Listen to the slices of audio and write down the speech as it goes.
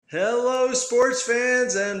Hello, sports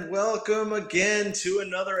fans, and welcome again to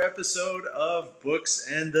another episode of Books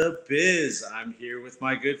and the Biz. I'm here with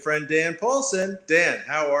my good friend Dan Paulson. Dan,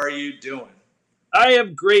 how are you doing? I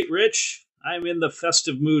am great, Rich. I'm in the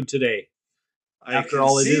festive mood today. I After can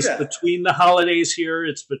all, it see is that. between the holidays here.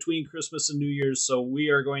 It's between Christmas and New Year's, so we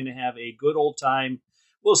are going to have a good old time.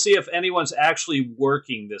 We'll see if anyone's actually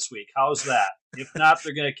working this week. How's that? If not,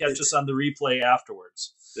 they're going to catch us It's on the replay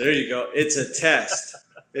afterwards. there you go. It's a test.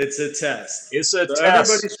 It's a test. It's a So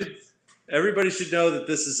test. everybody should know that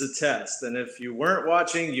this is a test. And if you weren't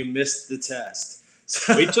watching, you missed the test.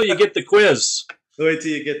 So Wait till you get the quiz. wait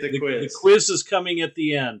till you get the The quiz. quiz is coming at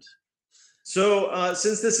the end. So,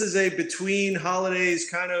 since this is a between holidays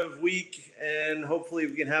kind of week, and hopefully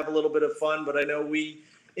we can have a little bit of fun, but I know we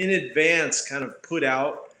in advance kind of put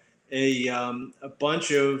out a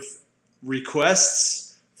bunch of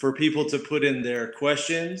requests for people to put in their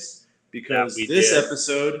questions That because we this did.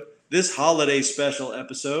 episode, this holiday special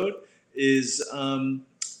episode, is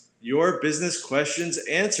your business questions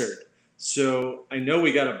answered. So I know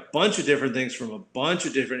we got a bunch of different things from a bunch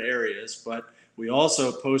of different areas, but we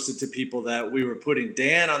also posted to people that we were putting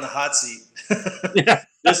Dan on the hot seat. Yeah.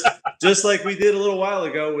 just just like we did a little while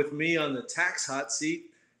ago with me on the tax hot seat.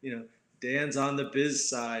 Dan's on the biz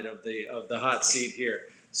side of the hot seat here.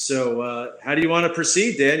 So how do you want to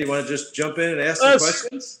proceed, Dan? You want to just jump in and ask the Let's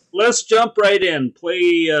questions? let's jump right in.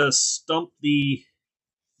 Play stump the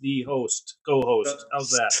host, co-host. How's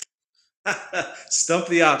that? Stump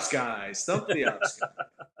the ops guy. Stump the ops guy.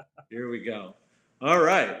 Here we go. All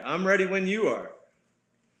right. I'm ready when you are.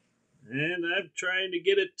 And I'm trying to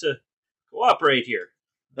get it to cooperate here.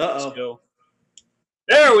 Let's Uh-oh. go.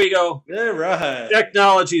 There we go. All right.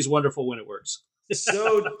 Technology is wonderful when it works.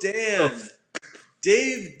 So, Dan,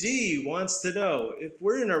 Dave D wants to know, if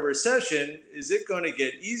we're in a recession, is it going to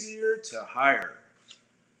get easier to hire?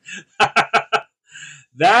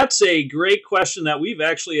 That's a great question that we've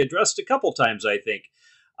actually addressed a couple times, I think.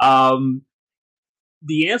 Um,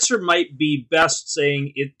 the answer might be best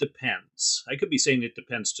saying it depends. I could be saying it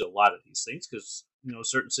depends to a lot of these things because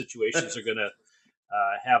certain situations are going to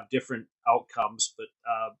have different outcomes. But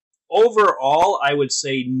overall, I would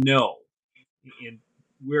say no.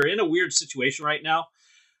 We're in a weird situation right now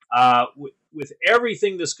with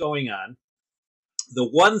everything that's going on. The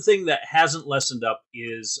one thing that hasn't lessened up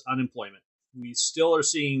is unemployment. We still are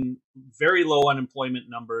seeing very low unemployment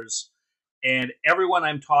numbers, and everyone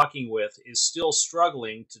I'm talking with is still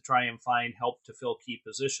struggling to try and find help to fill key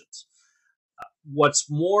positions. What's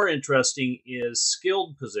more interesting is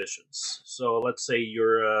skilled positions. So let's say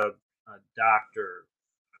you're a doctor.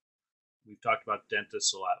 We've talked about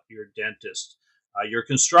dentists a lot. You're a dentist. You're a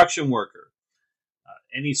construction worker.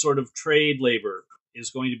 Any sort of trade labor is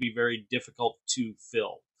going to be very difficult to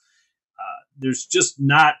fill. There's just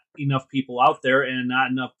not enough people out there and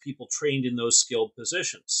not enough people trained in those skilled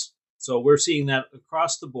positions. So we're seeing that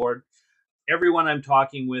across the board. Everyone I'm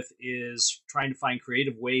talking with is trying to find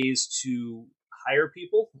creative ways to hire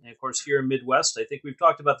people. And of course, here in Midwest, I think we've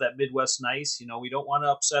talked about that Midwest nice. We don't want to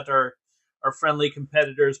upset our friendly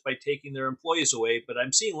competitors by taking their employees away. But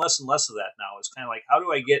I'm seeing less and less of that now. It's kind of like, how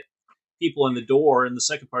do I get people in the door? And the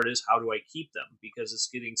second part is, how do I keep them? Because it's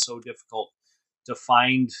getting so difficult to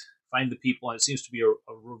find the people, and it seems to be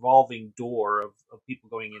a revolving door of people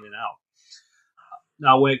going in and out.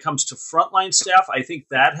 Now, when it comes to frontline staff, I think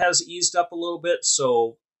that has eased up a little bit.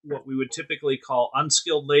 So what we would typically call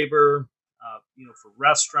unskilled labor, for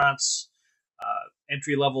restaurants,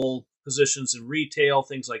 entry-level positions in retail,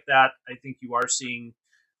 things like that, I think you are seeing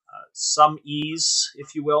some ease,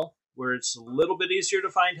 if you will, where it's a little bit easier to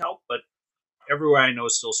find help, but everywhere I know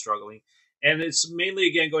is still struggling. And it's mainly,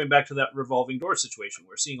 again, going back to that revolving door situation.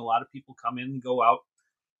 We're seeing a lot of people come in and go out.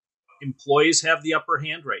 Employees have the upper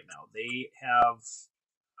hand right now. They have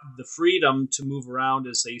the freedom to move around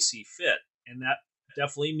as they see fit. And that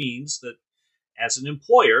definitely means that as an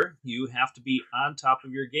employer, you have to be on top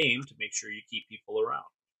of your game to make sure you keep people around.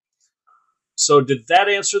 So did that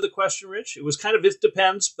answer the question, Rich? It was kind of, it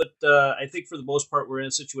depends, but I think for the most part, we're in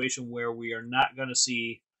a situation where we are not going to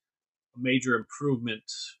see a major improvement.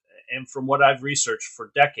 And from what I've researched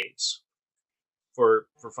for decades for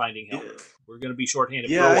finding help, Yeah, we're going to be shorthanded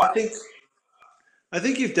for a yeah, while. I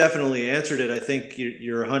think you've definitely answered it. I think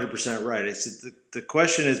you're 100% right. It's the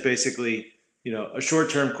question is basically, a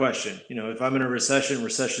short-term question. If I'm in a recession,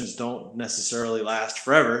 recessions don't necessarily last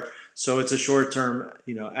forever. So it's a short-term,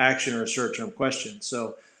 action or a short-term question.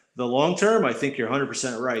 So the long term, I think you're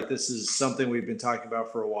 100% right. This is something we've been talking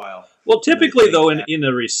about for a while. Well, And I typically, think though, that, in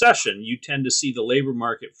a recession, you tend to see the labor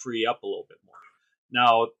market free up a little bit more.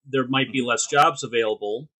 Now, there might be less jobs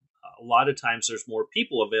available a lot of times there's more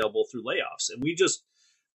people available through layoffs. And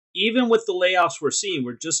even with the layoffs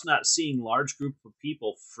we're just not seeing large group of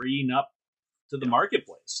people freeing up to the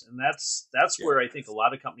marketplace. And that's Yeah. where I think a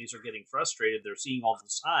lot of companies are getting frustrated. They're seeing all the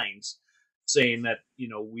signs saying that,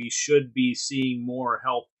 we should be seeing more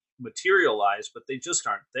help materialize, but they just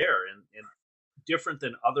aren't there. And different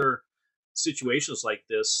than other situations like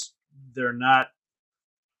this, they're not,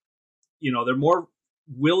 they're more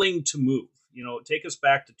willing to move. Take us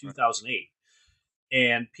back to 2008,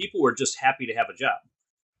 and people were just happy to have a job.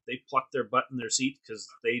 They plucked their butt in their seat because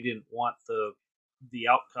they didn't want the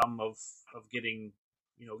outcome of getting,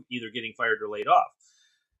 either getting fired or laid off.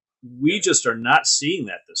 We just are not seeing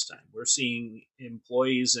that this time. We're seeing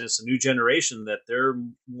employees, and it's a new generation, that they're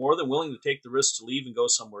more than willing to take the risk to leave and go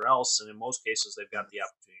somewhere else. And in most cases, they've got the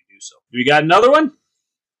opportunity to do so. Do we got another one?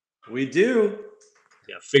 We do.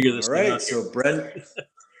 Yeah, figure this All thing right. out. So Brent,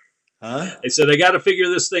 huh? I said, I got to figure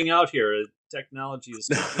this thing out here. Technology is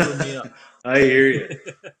screwing me up. I hear you.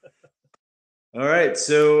 All right.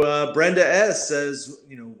 So Brenda S says,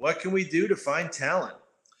 what can we do to find talent?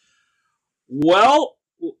 Well,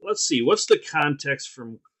 let's see. What's the context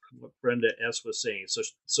from what Brenda S was saying?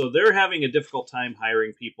 So they're having a difficult time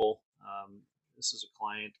hiring people. This is a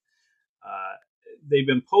client. They've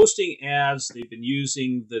been posting ads. They've been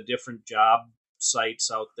using the different job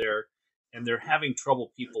sites out there, and they're having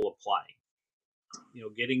trouble people applying.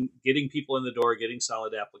 Getting people in the door, getting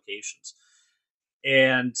solid applications.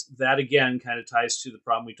 And that, again, kind of ties to the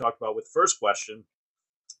problem we talked about with the first question,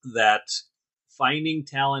 that finding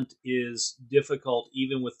talent is difficult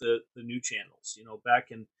even with the new channels.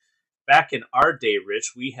 Back in our day,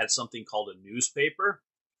 Rich, we had something called a newspaper,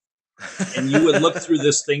 and you would look through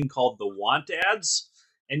this thing called the want ads,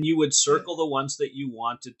 and you would circle the ones that you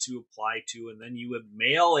wanted to apply to, and then you would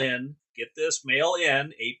mail in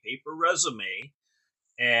a paper resume,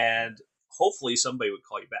 and hopefully somebody would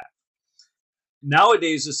call you back.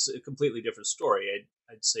 Nowadays, it's a completely different story.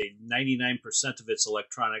 I'd say 99% of it's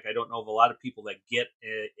electronic. I don't know of a lot of people that get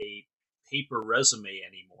a paper resume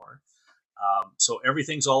anymore. So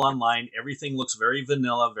everything's all online. Everything looks very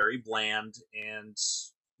vanilla, very bland, and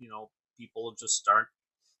people just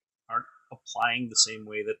aren't applying the same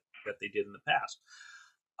way that they did in the past.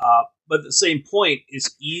 But at the same point,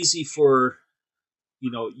 it's easy for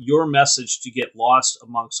your message to get lost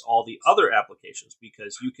amongst all the other applications,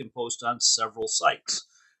 because you can post on several sites.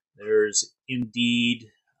 There's Indeed,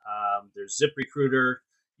 there's ZipRecruiter.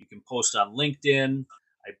 You can post on LinkedIn.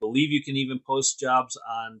 I believe you can even post jobs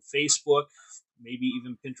on Facebook, maybe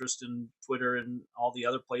even Pinterest and Twitter and all the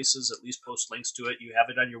other places. At least post links to it. You have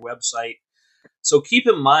it on your website. So keep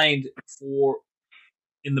in mind,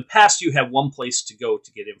 in the past, you had one place to go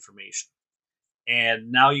to get information,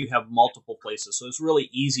 and now you have multiple places. So it's really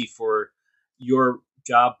easy for your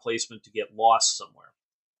job placement to get lost somewhere.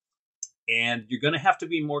 And you're going to have to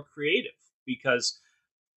be more creative, because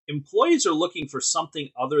employees are looking for something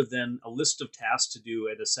other than a list of tasks to do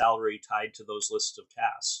and a salary tied to those lists of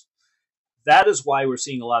tasks. That is why we're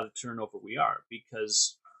seeing a lot of turnover we are,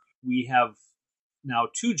 because we have now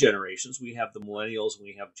two generations. We have the millennials and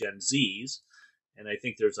we have Gen Zs. And I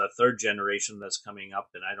think there's a third generation that's coming up,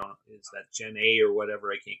 and is that Gen A or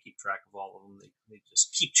whatever? I can't keep track of all of them. They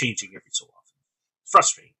just keep changing every so often. It's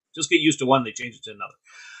frustrating. Just get used to one, they change it to another.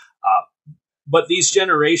 But these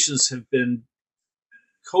generations have been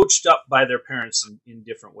coached up by their parents in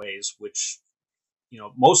different ways, which,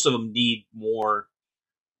 most of them need more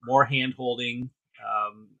hand-holding.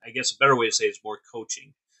 I guess a better way to say it is more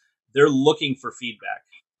coaching. They're looking for feedback.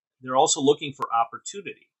 They're also looking for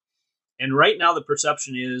opportunity. And right now, the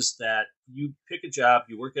perception is that you pick a job,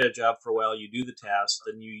 you work at a job for a while, you do the task,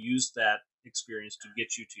 then you use that experience to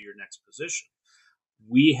get you to your next position.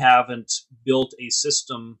 We haven't built a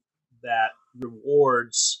system that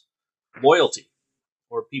rewards loyalty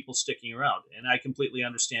or people sticking around. And I completely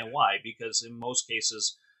understand why, because in most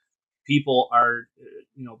cases, people are,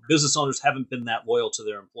 business owners haven't been that loyal to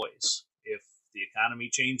their employees. If the economy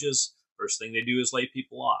changes, first thing they do is lay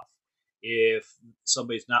people off. If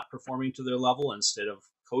somebody's not performing to their level, instead of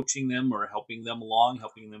coaching them or helping them along,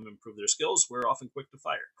 helping them improve their skills, we're often quick to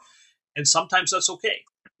fire. And sometimes that's okay.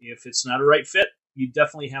 If it's not a right fit, you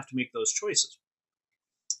definitely have to make those choices.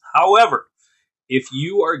 However, if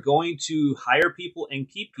you are going to hire people and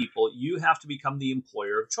keep people, you have to become the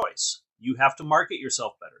employer of choice. You have to market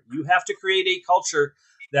yourself better. You have to create a culture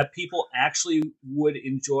that people actually would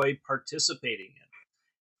enjoy participating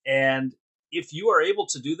in. And if you are able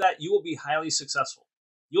to do that, you will be highly successful.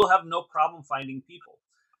 You'll have no problem finding people.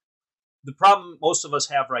 The problem most of us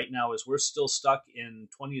have right now is we're still stuck in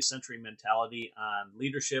 20th century mentality on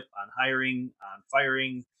leadership, on hiring, on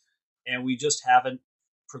firing. and we just haven't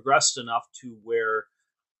progressed enough to where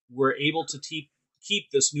we're able to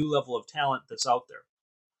keep this new level of talent that's out there.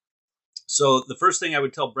 So the first thing I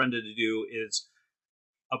would tell Brenda to do is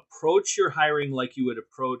approach your hiring like you would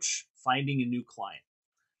approach finding a new client.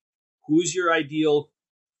 Who's your ideal,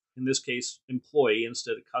 in this case, employee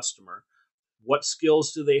instead of customer? What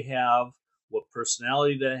skills do they have? What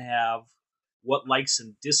personality do they have? What likes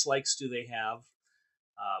and dislikes do they have?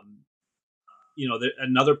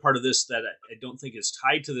 Another part of this that I don't think is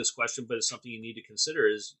tied to this question, but is something you need to consider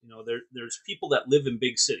is, there's people that live in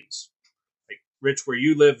big cities. Like Rich, where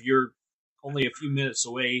you live, you're only a few minutes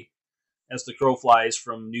away as the crow flies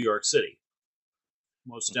from New York City,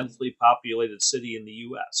 most densely populated city in the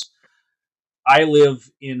U.S. I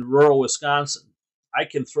live in rural Wisconsin. I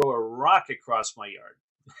can throw a rock across my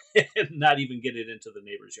yard and not even get it into the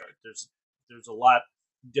neighbor's yard. There's a lot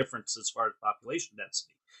difference as far as population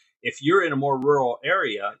density. If you're in a more rural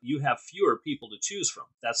area, you have fewer people to choose from.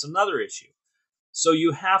 That's another issue. So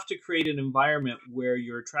you have to create an environment where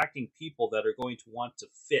you're attracting people that are going to want to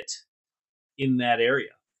fit in that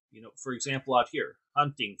area. For example, out here,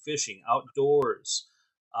 hunting, fishing, outdoors,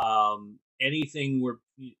 anything where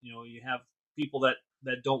you have people that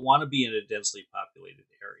don't want to be in a densely populated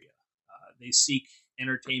area. They seek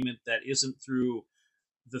entertainment that isn't through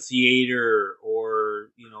the theater or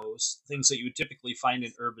things that you would typically find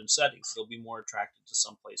in urban settings. They'll be more attracted to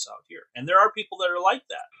someplace out here. And there are people that are like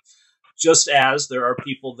that. Just as there are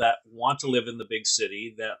people that want to live in the big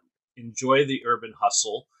city, that enjoy the urban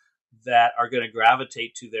hustle, that are going to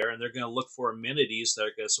gravitate to there, and they're going to look for amenities that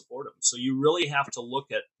are going to support them. So you really have to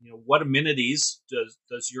look at what amenities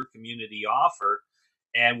does your community offer,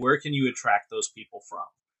 and where can you attract those people from.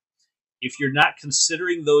 If you're not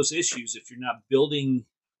considering those issues, if you're not building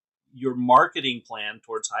your marketing plan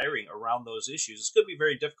towards hiring around those issues, it's going to be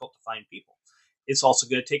very difficult to find people. It's also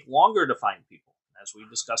going to take longer to find people, as we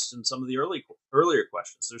discussed in some of the earlier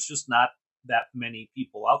questions. There's just not that many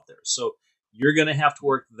people out there. So you're going to have to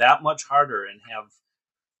work that much harder and have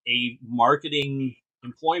a marketing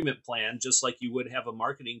employment plan, just like you would have a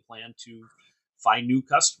marketing plan to find new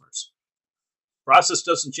customers. Process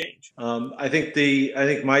doesn't change. I think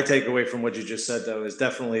my takeaway from what you just said, though, is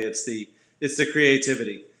definitely it's the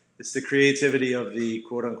creativity. It's the creativity of the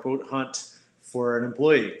quote unquote hunt for an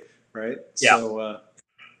employee, right? Yeah. So,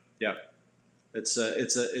 it's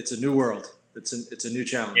a new world. It's a new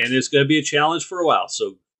challenge, and it's going to be a challenge for a while.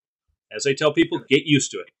 So, as I tell people, get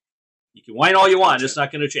used to it. You can whine all you want; it's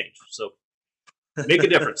not going to change. So, make a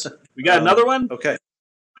difference. We got another one. Okay.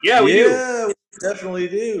 Yeah, we do. Yeah, we definitely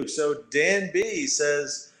do. So Dan B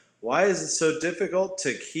says, "Why is it so difficult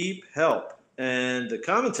to keep help?" And the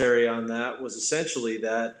commentary on that was essentially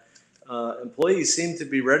that employees seem to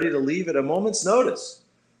be ready to leave at a moment's notice.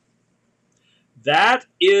 That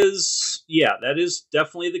is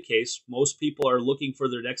definitely the case. Most people are looking for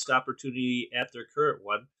their next opportunity at their current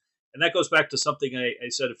one. And that goes back to something I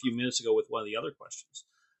said a few minutes ago with one of the other questions.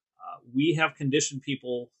 We have conditioned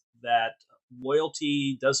people that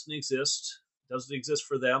loyalty doesn't exist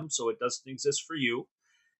for them, so it doesn't exist for you.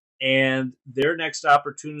 And their next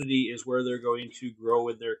opportunity is where they're going to grow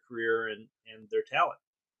in their career and their talent.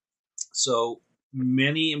 So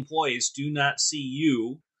many employees do not see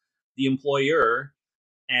you, the employer,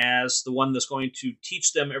 as the one that's going to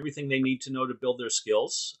teach them everything they need to know to build their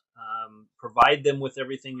skills, provide them with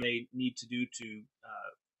everything they need to do to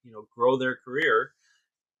grow their career,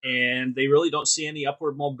 and they really don't see any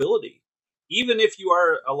upward mobility. Even if you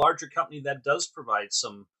are a larger company that does provide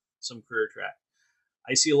some career track,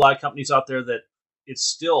 I see a lot of companies out there that it's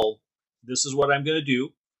still, this is what I'm going to do.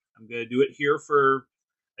 I'm going to do it here for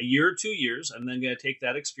a year or 2 years. I'm then going to take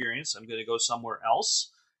that experience. I'm going to go somewhere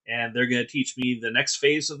else, and they're going to teach me the next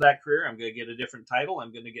phase of that career. I'm going to get a different title.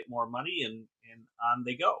 I'm going to get more money, and on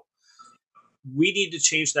they go. We need to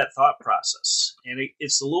change that thought process. And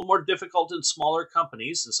it's a little more difficult in smaller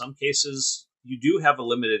companies. In some cases, you do have a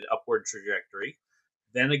limited upward trajectory.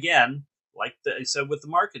 Then again, like I said with the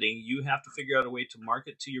marketing, you have to figure out a way to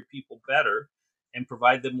market to your people better and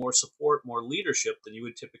provide them more support, more leadership than you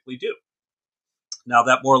would typically do. Now,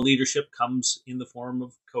 that more leadership comes in the form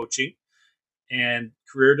of coaching and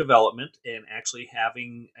career development, and actually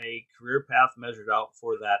having a career path measured out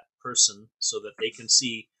for that person so that they can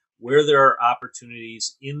see where there are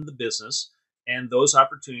opportunities in the business, and those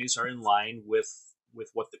opportunities are in line with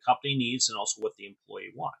what the company needs and also what the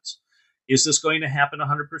employee wants. Is this going to happen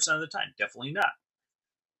 100% of the time? Definitely not.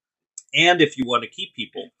 And if you want to keep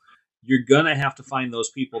people, you're going to have to find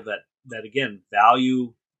those people that again,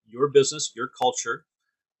 value your business, your culture,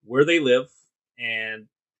 where they live, and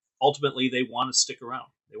ultimately they want to stick around.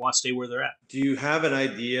 They want to stay where they're at. Do you have an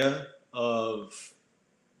idea of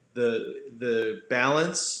the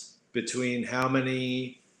balance between how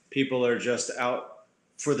many people are just out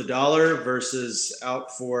for the dollar versus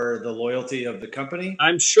out for the loyalty of the company?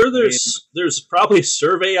 I'm sure I mean, there's probably a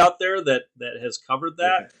survey out there that has covered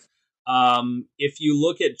that. okay, If you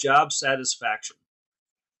look at job satisfaction,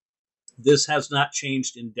 this has not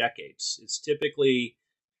changed in decades. It's typically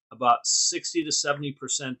about 60 to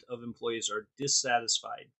 70% of employees are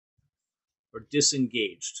dissatisfied or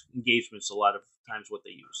disengaged. Engagement's a lot of times what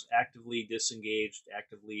they use. Actively disengaged,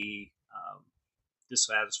 actively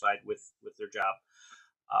dissatisfied with their job.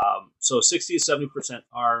 So 60 to 70%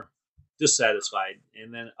 are dissatisfied.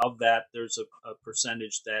 And then of that, there's a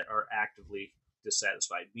percentage that are actively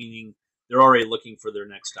dissatisfied, meaning they're already looking for their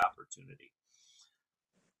next opportunity.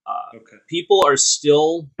 okay, People are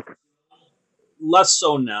still less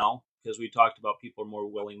so now because we talked about people are more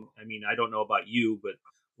willing. I mean, I don't know about you, but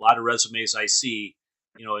a lot of resumes I see,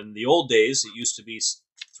 in the old days, it used to be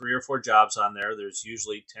 3 or 4 jobs on there. There's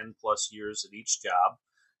usually 10 plus years at each job,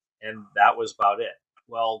 and that was about it.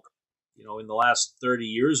 Well, in the last 30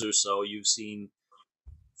 years or so, you've seen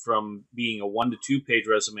from being a 1 to 2 page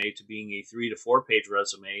resume to being a 3 to 4 page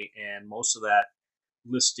resume, and most of that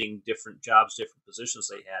listing different jobs, different positions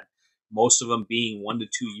they had, most of them being 1 to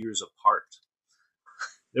 2 years apart.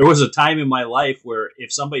 There was a time in my life where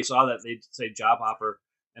if somebody saw that, they'd say job hopper,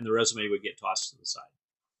 and the resume would get tossed to the side.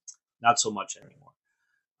 Not so much anymore.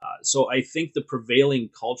 So I think the prevailing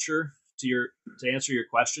culture, to answer your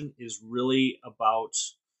question, is really about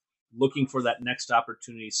looking for that next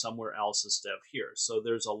opportunity somewhere else instead of here. So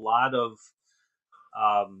there's a lot of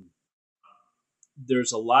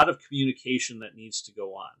communication that needs to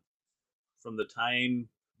go on from the time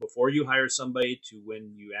before you hire somebody to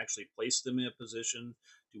when you actually place them in a position,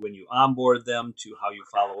 to when you onboard them, to how you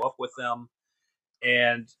follow up with them.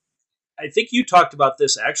 And I think you talked about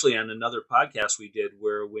this actually on another podcast we did,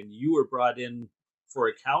 where when you were brought in for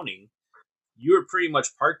accounting, you were pretty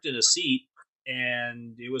much parked in a seat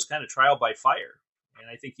and it was kind of trial by fire. And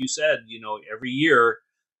I think you said, every year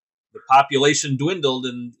the population dwindled,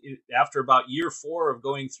 and after about year 4 of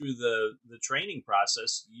going through the training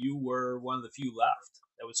process, you were one of the few left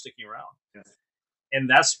that was sticking around. yeah. And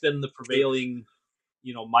that's been the prevailing,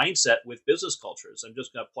 mindset with business cultures. I'm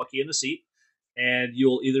just going to pluck you in the seat, and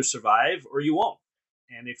you'll either survive or you won't.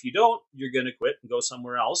 And if you don't, you're going to quit and go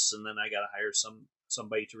somewhere else, and then I got to hire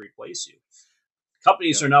somebody to replace you.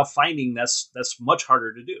 Companies are now finding that's much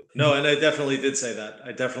harder to do. No, and I definitely did say that.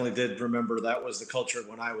 I definitely did remember that was the culture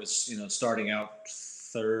when I was, starting out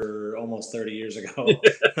almost 30 years ago.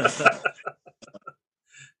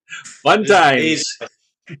 Fun times.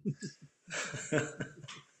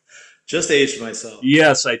 Just aged myself.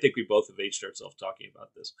 Yes, I think we both have aged ourselves talking about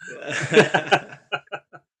this.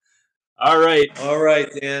 All right,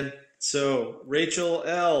 Dan. So Rachel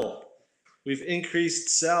L., we've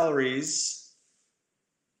increased salaries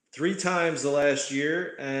 3 times the last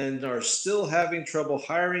year and are still having trouble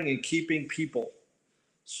hiring and keeping people.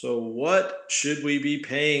 So what should we be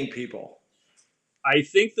paying people? I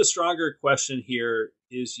think the stronger question here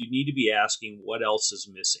is you need to be asking what else is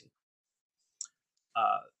missing.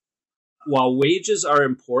 While wages are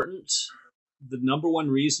important, the number one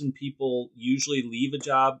reason people usually leave a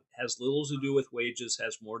job has little to do with wages,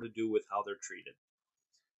 has more to do with how they're treated.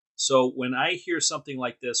 So when I hear something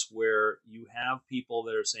like this, where you have people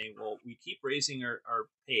that are saying, well, we keep raising our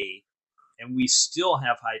pay and we still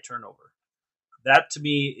have high turnover, that to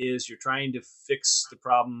me is you're trying to fix the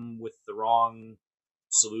problem with the wrong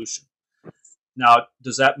solution. Now,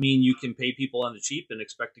 does that mean you can pay people on the cheap and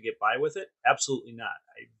expect to get by with it? Absolutely not.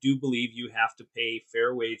 I do believe you have to pay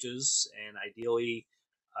fair wages, and ideally,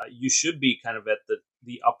 you should be kind of at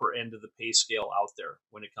the upper end of the pay scale out there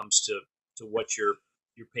when it comes to what you're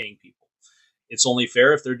paying people. It's only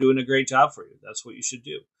fair if they're doing a great job for you. That's what you should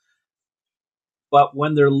do. But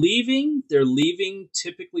when they're leaving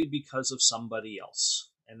typically because of somebody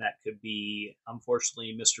else. And that could be,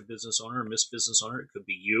 unfortunately, Mr. Business Owner or Miss Business Owner. It could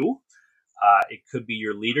be you. It could be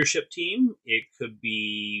your leadership team. It could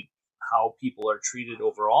be how people are treated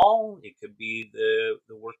overall. It could be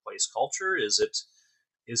the workplace culture. Is it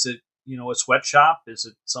a sweatshop? Is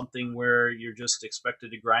it something where you're just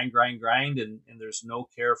expected to grind, and there's no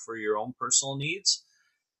care for your own personal needs?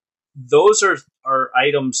 Those are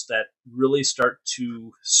items that really start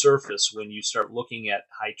to surface when you start looking at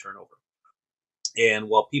high turnover. And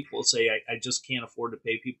while people say, I just can't afford to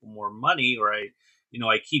pay people more money, or I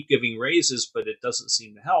keep giving raises, but it doesn't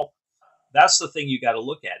seem to help. That's the thing you got to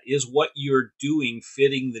look at. Is what you're doing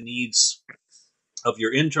fitting the needs of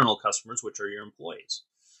your internal customers, which are your employees?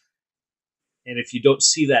 And if you don't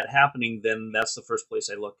see that happening, then that's the first place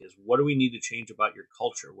I look is what do we need to change about your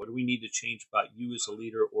culture? What do we need to change about you as a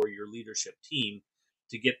leader or your leadership team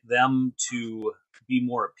to get them to be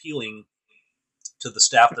more appealing to the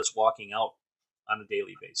staff that's walking out on a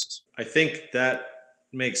daily basis? I think that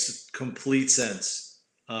makes complete sense.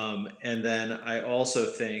 And then I also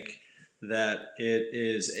think that it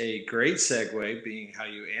is a great segue, being how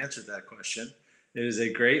you answered that question. It is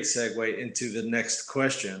a great segue into the next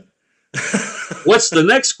question, What's the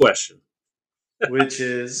next question? which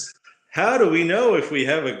is how do we know if we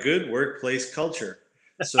have a good workplace culture?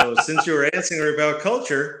 So, since you were answering about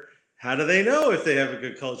culture, how do they know if they have a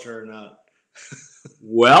good culture or not?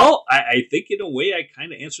 Well, I think in a way I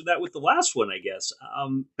kind of answered that with the last one, I guess.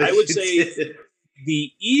 I would You say did.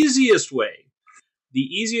 the easiest way,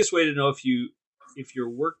 to know if your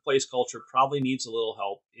workplace culture probably needs a little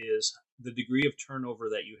help is the degree of turnover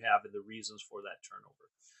that you have and the reasons for that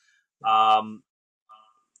turnover.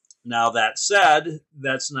 Now that said,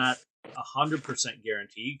 that's not 100%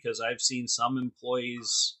 guaranteed because I've seen some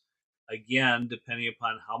employees, again, depending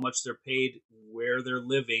upon how much they're paid, where they're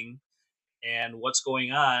living, and what's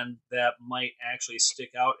going on, that might actually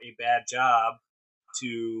stick out a bad job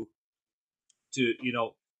to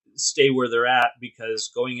stay where they're at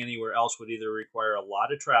because going anywhere else would either require a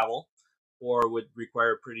lot of travel or would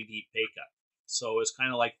require a pretty deep pay cut. So it's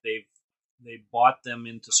kind of like they bought them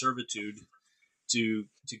into servitude to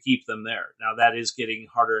keep them there. Now that is getting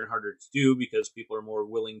harder and harder to do because people are more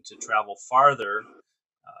willing to travel farther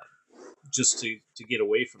just to get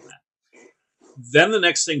away from that. Then the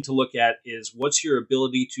next thing to look at is what's your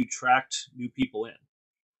ability to attract new people in.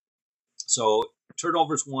 So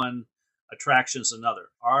turnover is one, attraction is another.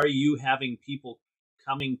 Are you having people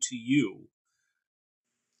coming to you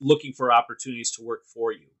looking for opportunities to work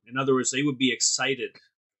for you? In other words, they would be excited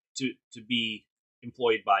to be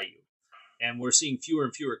employed by you. And we're seeing fewer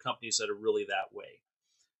and fewer companies that are really that way.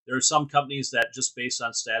 There are some companies that just based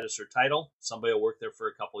on status or title, somebody will work there for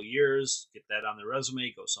a couple of years, get that on their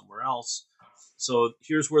resume, go somewhere else. So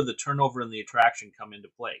here's where the turnover and the attraction come into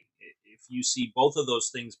play. If you see both of those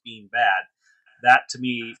things being bad, that to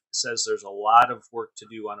me says there's a lot of work to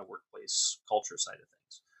do on a workplace culture side of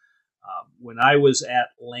things. When I was at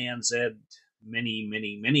Land's End many,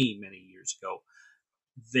 many, many, many years ago,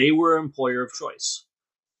 they were employer of choice.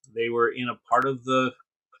 They were in a part of the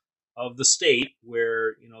state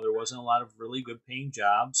where there wasn't a lot of really good paying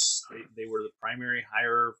jobs. They were the primary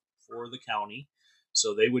hire for the county,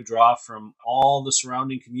 so they would draw from all the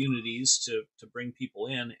surrounding communities to bring people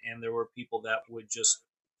in, and there were people that would just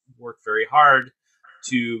work very hard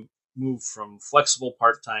to move from flexible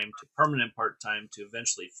part-time to permanent part-time to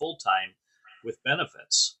eventually full-time with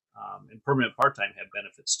benefits. And permanent part-time had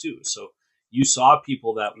benefits too. So you saw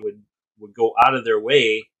people that would go out of their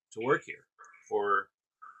way to work here for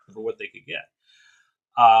what they could get.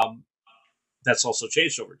 That's also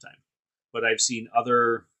changed over time, but I've seen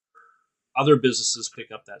other businesses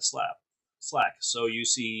pick up that slack. So you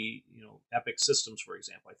see, Epic Systems, for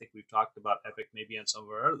example. I think we've talked about Epic maybe on some of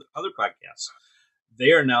our other podcasts.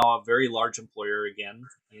 They are now a very large employer again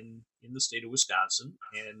in the state of Wisconsin,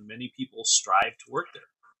 and many people strive to work there.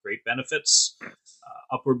 Great benefits,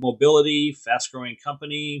 upward mobility, fast-growing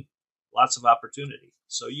company, lots of opportunity.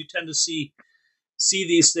 So you tend to see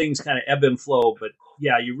these things kind of ebb and flow, but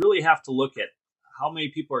yeah, you really have to look at how many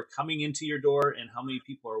people are coming into your door and how many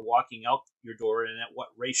people are walking out your door and at what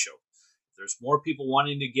ratio. If there's more people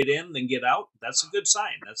wanting to get in than get out, that's a good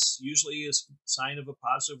sign. That's usually a sign of a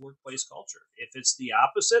positive workplace culture. If it's the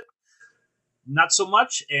opposite, not so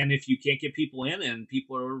much. And if you can't get people in and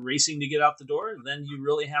people are racing to get out the door, then you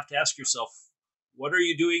really have to ask yourself, what are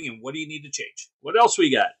you doing and what do you need to change? What else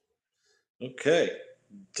we got? Okay.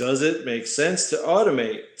 Does it make sense to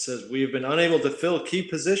automate? It says we have been unable to fill key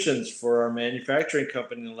positions for our manufacturing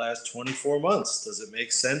company in the last 24 months. Does it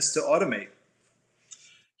make sense to automate?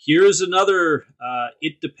 Here's another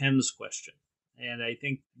it depends question. And I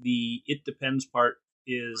think the it depends part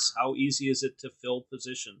is how easy is it to fill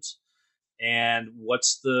positions? And what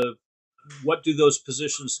do those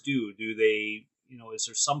positions do? Do they, is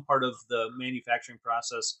there some part of the manufacturing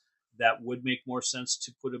process that would make more sense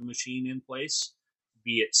to put a machine in place?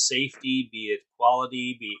 Be it safety, be it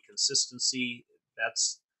quality, be it consistency.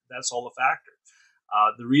 That's all the factor.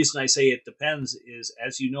 The reason I say it depends is,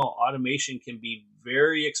 as you know, automation can be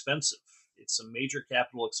very expensive. It's a major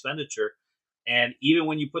capital expenditure. And even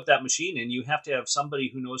when you put that machine in, you have to have somebody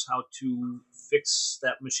who knows how to fix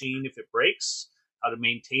that machine if it breaks, how to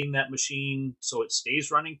maintain that machine so it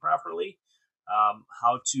stays running properly,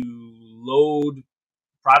 how to load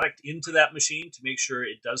product into that machine to make sure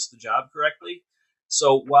it does the job correctly.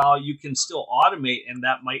 So while you can still automate, and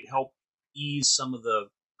that might help ease some of the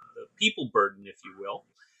people burden, if you will,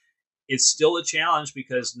 it's still a challenge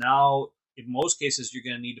because now, in most cases, you're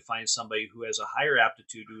going to need to find somebody who has a higher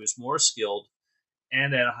aptitude, who is more skilled,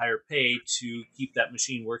 and at a higher pay to keep that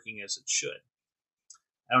machine working as it should.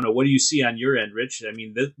 I don't know. What do you see on your end, Rich? I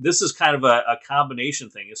mean, this is kind of a combination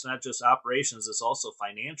thing. It's not just operations; it's also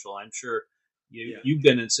financial. I'm sure you've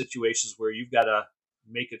been in situations where you've got to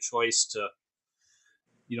make a choice to,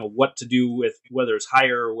 what to do with whether it's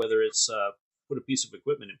hire or whether it's put a piece of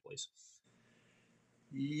equipment in place.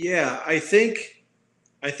 Yeah, I think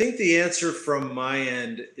the answer from my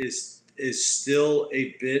end is still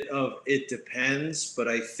a bit of it depends, but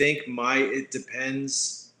I think my it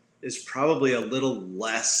depends is probably a little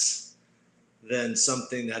less than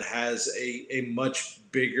something that has a much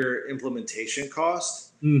bigger implementation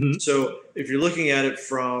cost. Mm-hmm. So if you're looking at it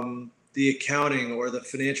from the accounting or the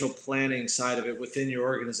financial planning side of it within your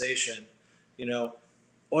organization, you know,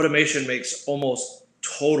 automation makes almost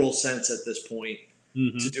total sense at this point to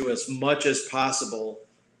Mm-hmm. do as much as possible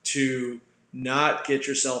to not get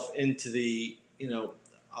yourself into the,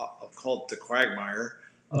 I'll call it the quagmire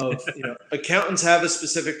of, accountants have a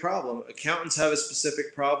specific problem. Accountants have a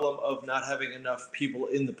specific problem of not having enough people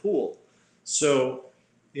in the pool. So,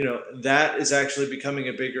 that is actually becoming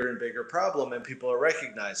a bigger and bigger problem, and people are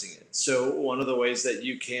recognizing it. So, one of the ways that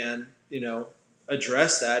you can,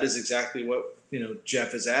 address that is exactly what,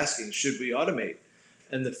 Jeff is asking: should we automate?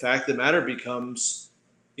 And the fact of the matter becomes,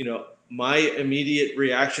 my immediate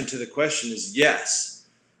reaction to the question is yes,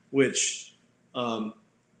 which,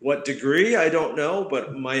 what degree, I don't know,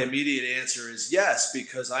 but my immediate answer is yes,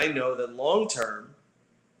 because I know that long term,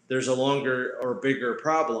 there's a longer or bigger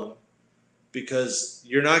problem, because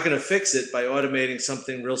you're not going to fix it by automating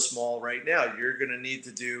something real small right now. You're going to need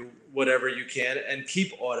to do whatever you can and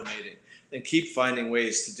keep automating and keep finding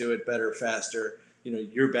ways to do it better, faster.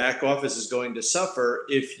 Your back office is going to suffer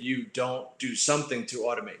if you don't do something to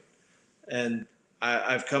automate. And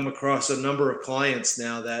I've come across a number of clients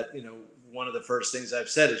now that, one of the first things I've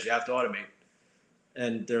said is you have to automate.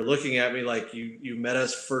 And they're looking at me like, you met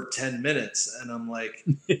us for 10 minutes. And I'm like,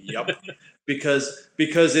 yep. Because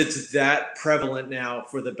it's that prevalent now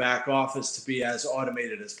for the back office to be as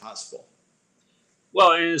automated as possible.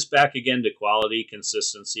 Well, and it's back again to quality,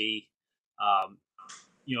 consistency. Um,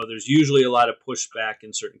 there's usually a lot of pushback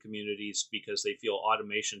in certain communities because they feel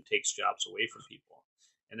automation takes jobs away from people.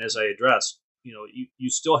 And as I addressed, you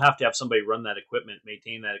still have to have somebody run that equipment,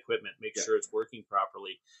 maintain that equipment, make Yeah. sure it's working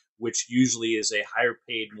properly, which usually is a higher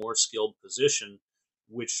paid, more skilled position,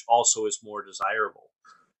 which also is more desirable.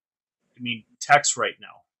 I mean, techs right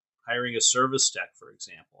now, hiring a service tech, for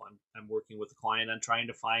example. I'm working with a client on trying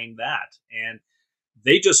to find that. And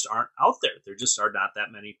they just aren't out there. There just are not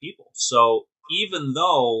that many people. So even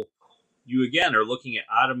though you again are looking at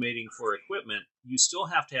automating for equipment, you still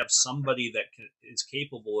have to have somebody that is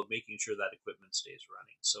capable of making sure that equipment stays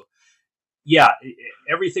running. So yeah,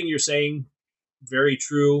 everything you're saying, very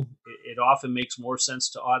true. It often makes more sense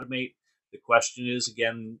to automate. The question is,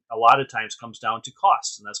 again, a lot of times comes down to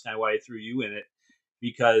cost, and that's kind of why I threw you in it,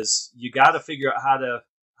 because you got to figure out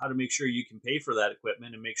how to make sure you can pay for that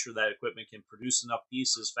equipment and make sure that equipment can produce enough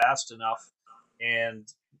pieces fast enough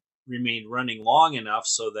and remain running long enough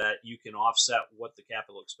so that you can offset what the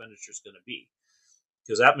capital expenditure is going to be.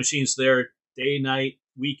 Because that machine's there day, night,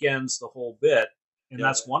 weekends, the whole bit. And Yeah.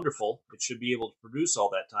 that's wonderful. It should be able to produce all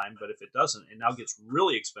that time. But if it doesn't, it now gets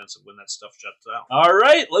really expensive when that stuff shuts down. All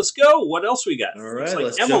right, let's go. What else we got? All Looks right, like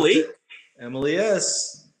let's Emily. jump to Emily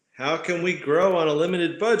S. How can we grow on a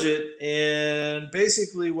limited budget? And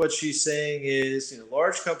basically, what she's saying is,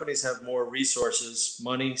 large companies have more resources,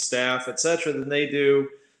 money, staff, etc., than they do.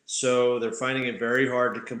 So they're finding it very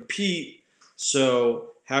hard to compete.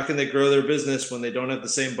 So how can they grow their business when they don't have the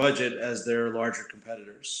same budget as their larger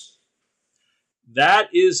competitors? That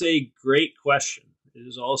is a great question. It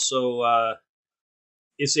is also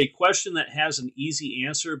it's a question that has an easy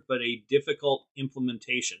answer but a difficult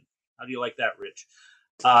implementation. How do you like that, Rich?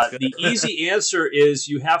 Sounds good. The easy answer is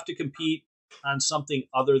you have to compete on something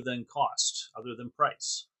other than cost, other than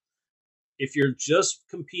price. If you're just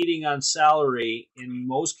competing on salary, in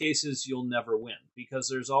most cases, you'll never win because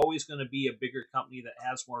there's always going to be a bigger company that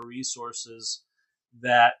has more resources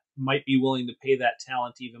that might be willing to pay that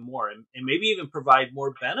talent even more and maybe even provide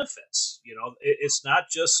more benefits. It's not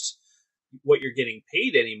just what you're getting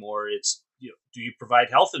paid anymore. It's, do you provide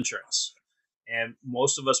health insurance? And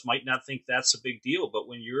most of us might not think that's a big deal, but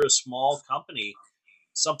when you're a small company,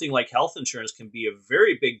 something like health insurance can be a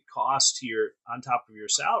very big cost to your on top of your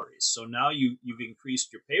salaries. So now you've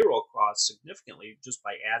increased your payroll costs significantly just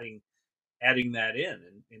by adding adding that in,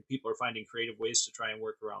 and people are finding creative ways to try and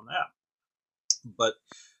work around that. But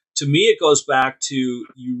to me, it goes back to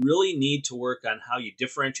you really need to work on how you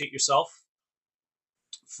differentiate yourself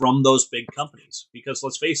from those big companies. Because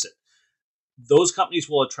let's face it, those companies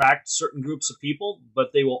will attract certain groups of people,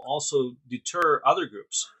 but they will also deter other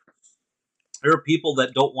groups. There are people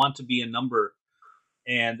that don't want to be a number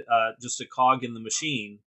and just a cog in the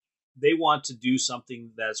machine. They want to do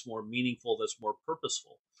something that's more meaningful, that's more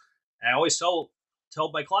purposeful. And I always tell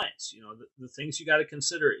my clients, the things you got to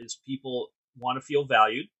consider is people want to feel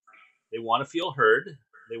valued, they want to feel heard,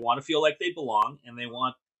 they want to feel like they belong, and they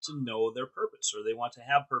want to know their purpose, or they want to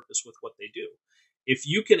have purpose with what they do. If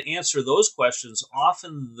you can answer those questions,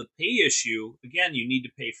 often the pay issue, again, you need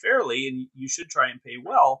to pay fairly and you should try and pay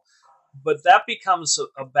well, but that becomes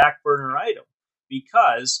a back burner item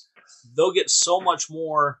because they'll get so much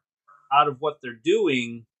more out of what they're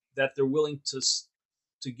doing that they're willing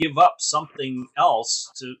to give up something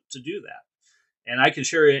else to do that. And I can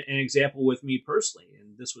share an example with me personally.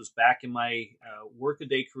 And this was back in my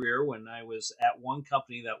workaday career when I was at one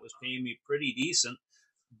company that was paying me pretty decent,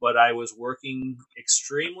 but I was working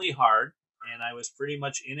extremely hard, and I was pretty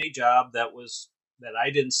much in a job that I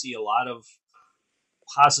didn't see a lot of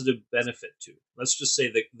positive benefit to. Let's just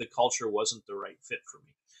say that the culture wasn't the right fit for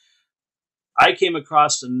me. I came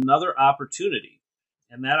across another opportunity,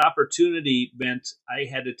 and that opportunity meant I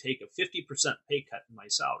had to take a 50% pay cut in my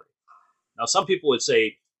salary. Now, some people would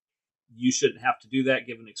say you shouldn't have to do that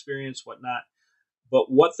given experience, whatnot. But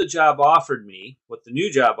what the new job offered me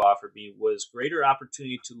was greater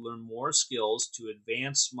opportunity to learn more skills, to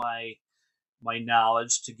advance my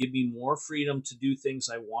knowledge, to give me more freedom to do things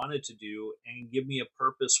I wanted to do, and give me a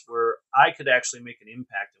purpose where I could actually make an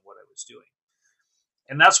impact in what I was doing.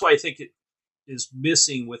 And that's why I think it is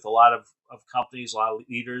missing with a lot of companies, a lot of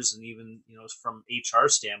leaders, and even from HR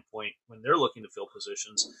standpoint, when they're looking to fill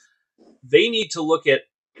positions, they need to look at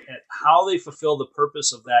how they fulfill the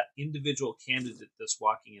purpose of that individual candidate that's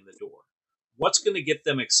walking in the door. What's going to get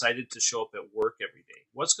them excited to show up at work every day?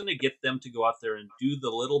 What's going to get them to go out there and do the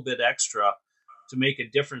little bit extra to make a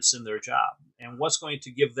difference in their job? And what's going to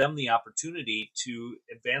give them the opportunity to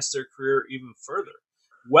advance their career even further,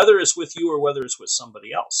 whether it's with you or whether it's with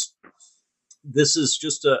somebody else? This is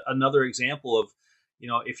just another example of,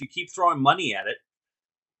 if you keep throwing money at it,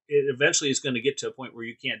 it eventually is going to get to a point where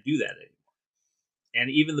you can't do that anymore. And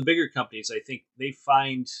even the bigger companies, I think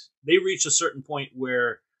they reach a certain point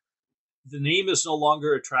where the name is no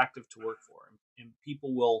longer attractive to work for, and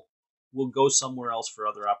people will go somewhere else for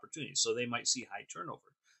other opportunities. So they might see high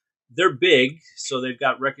turnover. They're big, so they've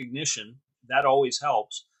got recognition. That always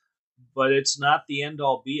helps, but it's not the end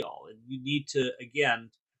all be all. And you need to,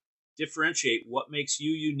 again, differentiate what makes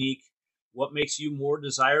you unique, what makes you more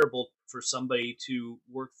desirable for somebody to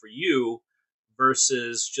work for you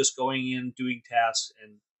versus just going in, doing tasks,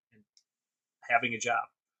 and having a job,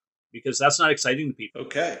 because that's not exciting to people.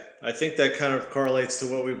 Okay. I think that kind of correlates to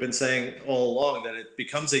what we've been saying all along, that it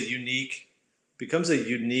becomes a unique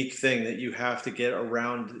thing that you have to get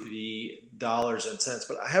around the dollars and cents.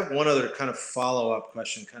 But I have one other kind of follow-up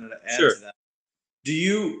question kind of to add Sure. to that. Do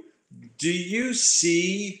you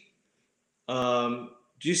see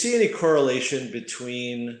any correlation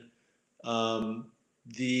between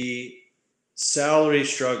the salary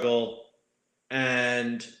struggle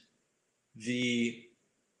and the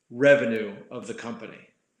revenue of the company?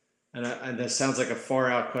 And that sounds like a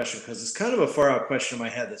far out question, because it's kind of a far out question in my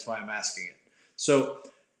head. That's why I'm asking it. So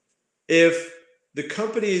if the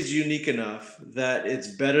company is unique enough that it's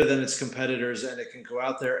better than its competitors and it can go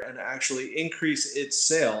out there and actually increase its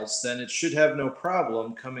sales, then it should have no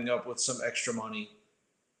problem coming up with some extra money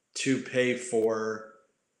to pay for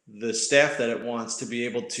the staff that it wants to be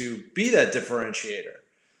able to be that differentiator.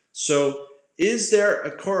 So is there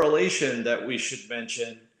a correlation that we should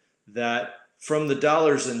mention, that from the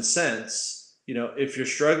dollars and cents, if you're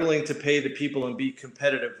struggling to pay the people and be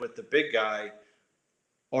competitive with the big guy,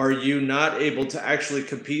 are you not able to actually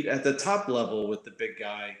compete at the top level with the big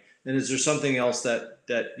guy? And is there something else that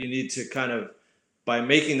you need to kind of, by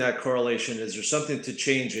making that correlation, is there something to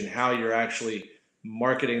change in how you're actually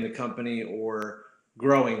marketing the company or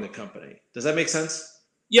growing the company? Does that make sense?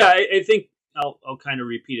 Yeah, I think I'll kind of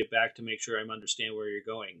repeat it back to make sure I understand where you're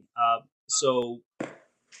going. So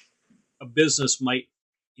a business might,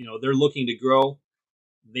 they're looking to grow.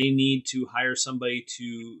 They need to hire somebody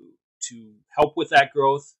to help with that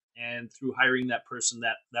growth, and through hiring that person,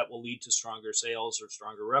 that will lead to stronger sales or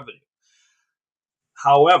stronger revenue.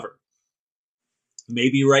 However,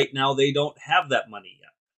 maybe right now they don't have that money yet.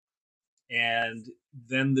 And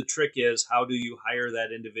then the trick is, how do you hire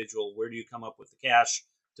that individual? Where do you come up with the cash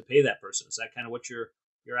pay that person. Is that kind of what you're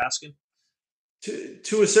asking?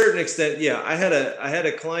 To a certain extent, yeah. I had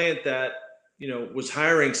a client that was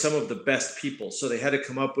hiring some of the best people, so they had to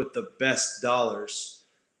come up with the best dollars,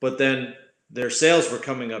 but then their sales were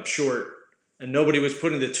coming up short, and nobody was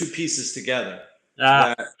putting the two pieces together.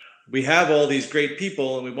 Ah, That we have all these great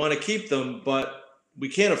people and we want to keep them, but we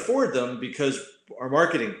can't afford them because our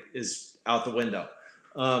marketing is out the window.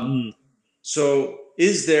 Um, mm, so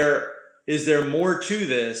is there more to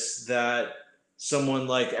this that someone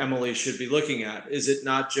like Emily should be looking at? Is it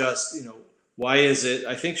not just, why is it?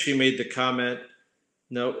 I think she made the comment.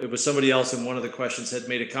 No, it was somebody else in one of the questions had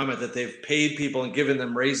made a comment that they've paid people and given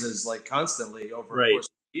them raises like constantly over a right. course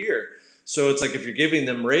of a year. So it's like if you're giving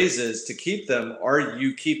them raises to keep them, are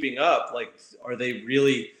you keeping up? Like, are they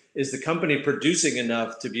really? Is the company producing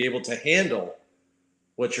enough to be able to handle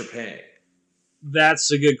what you're paying?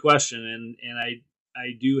 That's a good question, and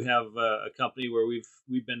I do have a company where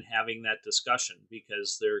we've been having that discussion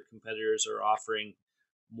because their competitors are offering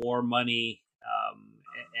more money,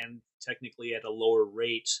 and technically at a lower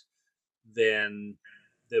rate than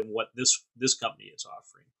what this company is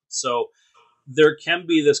offering. So there can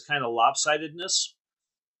be this kind of lopsidedness,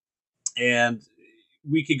 and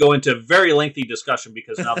we could go into a very lengthy discussion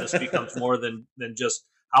because now this becomes more than just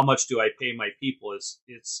how much do I pay my people.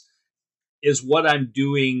 Is what I'm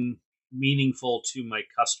doing meaningful to my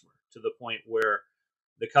customer to the point where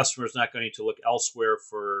the customer is not going to look elsewhere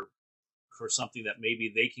for something that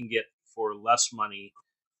maybe they can get for less money.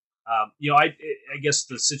 I guess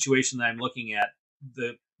the situation that I'm looking at,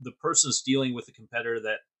 the person's dealing with a competitor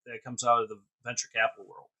that comes out of the venture capital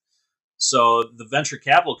world. So the venture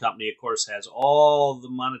capital company, of course, has all the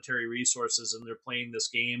monetary resources, and they're playing this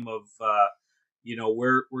game of,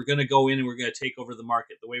 we're going to go in and we're going to take over the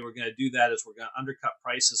market. The way we're going to do that is we're going to undercut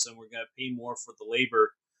prices and we're going to pay more for the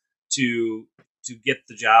labor to get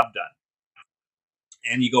the job done.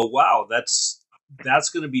 And you go, wow, that's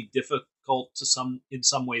going to be difficult in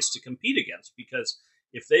some ways to compete against, because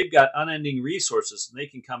if they've got unending resources and they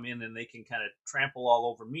can come in and they can kind of trample all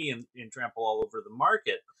over me and trample all over the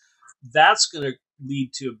market, that's going to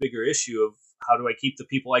lead to a bigger issue of how do I keep the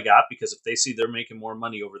people I got? Because if they see they're making more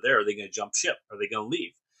money over there, are they going to jump ship? Are they going to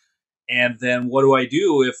leave? And then what do I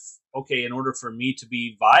do if, okay, in order for me to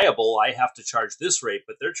be viable, I have to charge this rate,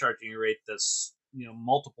 but they're charging a rate that's,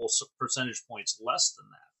 multiple percentage points less than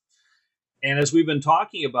that. And as we've been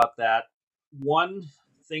talking about that, one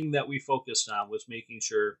thing that we focused on was making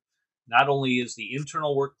sure not only is the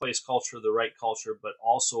internal workplace culture the right culture, but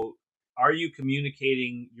also are you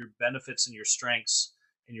communicating your benefits and your strengths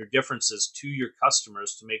and your differences to your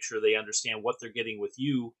customers to make sure they understand what they're getting with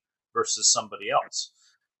you versus somebody else.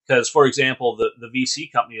 Because, for example, the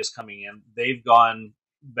VC company is coming in. They've gone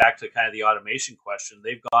back to kind of the automation question.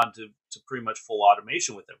 They've gone to pretty much full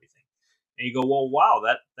automation with everything. And you go, well, wow,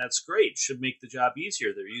 that's great. Should make the job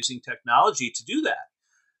easier. They're using technology to do that.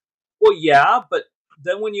 Well, yeah, but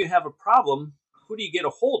then when you have a problem, who do you get a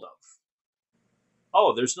hold of?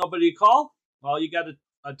 Oh, there's nobody to call? Well, you got to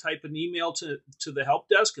type an email to the help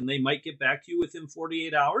desk and they might get back to you within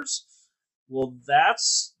 48 hours. Well,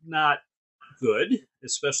 that's not good,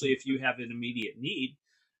 especially if you have an immediate need.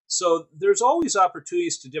 So there's always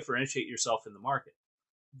opportunities to differentiate yourself in the market.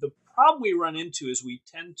 The problem we run into is we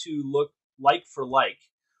tend to look like for like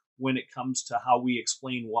when it comes to how we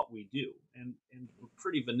explain what we do. And we're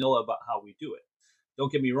pretty vanilla about how we do it.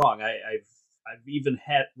 Don't get me wrong, I've even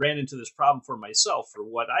ran into this problem for myself for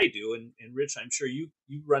what I do, and Rich, I'm sure you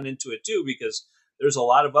run into it too, because there's a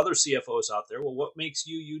lot of other CFOs out there. Well, what makes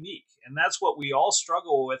you unique? And that's what we all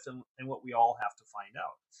struggle with, and what we all have to find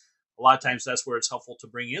out. A lot of times that's where it's helpful to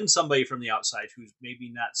bring in somebody from the outside who's maybe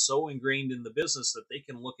not so ingrained in the business that they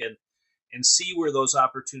can look at and see where those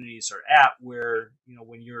opportunities are at, where,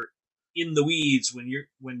 when you're in the weeds,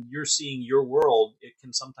 when you're seeing your world, it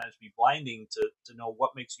can sometimes be blinding to know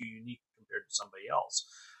what makes you unique compared to somebody else.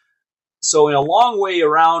 So in a long way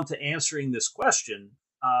around to answering this question,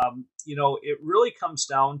 it really comes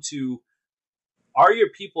down to, are your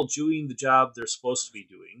people doing the job they're supposed to be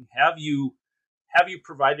doing? Have you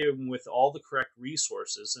provided them with all the correct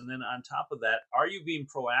resources? And then on top of that, are you being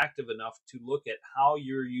proactive enough to look at how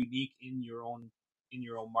you're unique in your own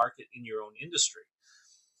market, in your own industry?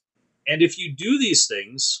 And if you do these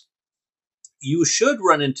things, you should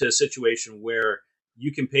run into a situation where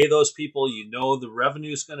you can pay those people, the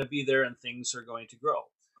revenue is going to be there and things are going to grow.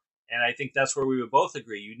 And I think that's where we would both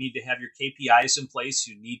agree. You need to have your KPIs in place.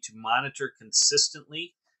 You need to monitor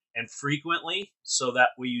consistently and frequently, so that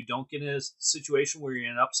way you don't get in a situation where you're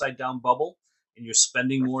in an upside down bubble and you're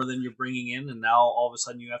spending more than you're bringing in. And now all of a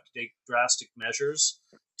sudden you have to take drastic measures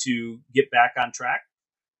to get back on track.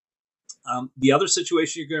 The other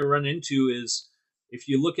situation you're going to run into is if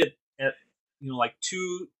you look at like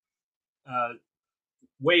two uh,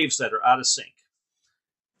 waves that are out of sync.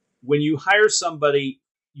 When you hire somebody,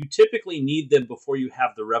 you typically need them before you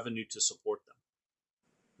have the revenue to support them,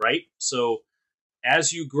 right? So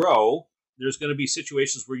as you grow, there's going to be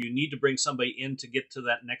situations where you need to bring somebody in to get to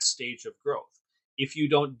that next stage of growth. If you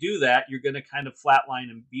don't do that, you're going to kind of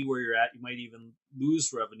flatline and be where you're at. You might even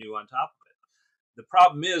lose revenue on top of it. The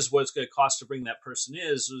problem is what it's going to cost to bring that person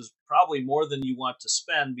is probably more than you want to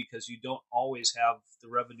spend because you don't always have the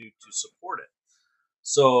revenue to support it.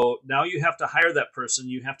 So now you have to hire that person.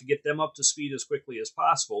 You have to get them up to speed as quickly as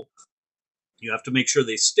possible. You have to make sure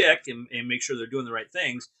they stick and make sure they're doing the right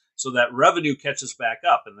things so that revenue catches back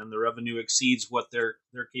up, and then the revenue exceeds what their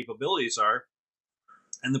capabilities are,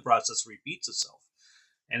 and the process repeats itself.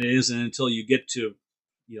 And it isn't until you get to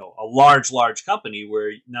a large company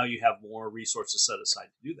where now you have more resources set aside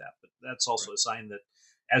to do that. But that's also a sign that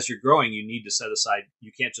as you're growing, you need to set aside.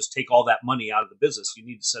 You can't just take all that money out of the business. You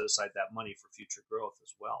need to set aside that money for future growth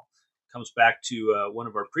as well. It comes back to one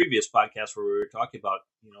of our previous podcasts where we were talking about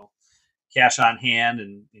cash on hand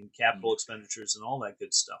and capital expenditures and all that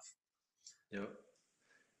good stuff. Yep.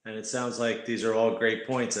 And it sounds like these are all great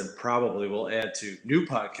points and probably will add to new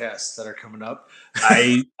podcasts that are coming up.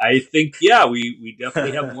 I think, we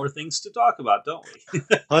definitely have more things to talk about, don't we?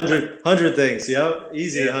 100 things. Yep.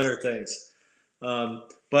 Easy. 100 things.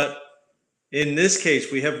 But in this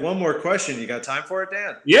case, we have one more question. You got time for it,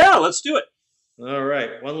 Dan? Yeah, let's do it. All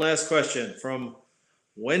right. One last question from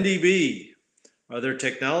Wendy B. Are there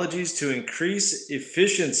technologies to increase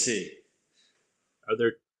efficiency? Are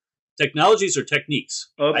there technologies or techniques?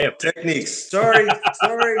 Oh, I have techniques. Sorry.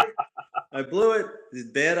 I blew it. The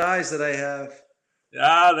bad eyes that I have.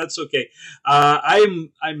 That's okay.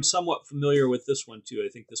 I'm somewhat familiar with this one too. I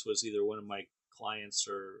think this was either one of my clients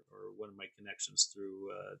or one of my connections through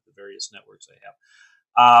the various networks I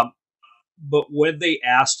have. But when they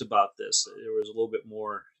asked about this, there was a little bit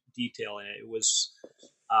more detail in it. It was,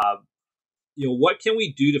 what can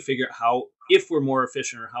we do to figure out how, if we're more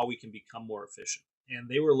efficient or how we can become more efficient? And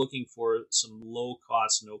they were looking for some low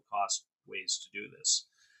cost, no cost ways to do this.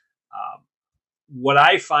 What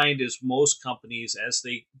I find is most companies, as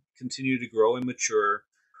they continue to grow and mature,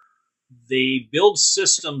 they build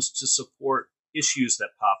systems to support issues that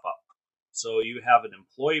pop up. So you have an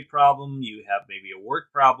employee problem, you have maybe a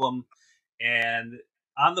work problem, and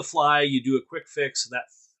on the fly, you do a quick fix. That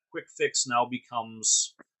quick fix now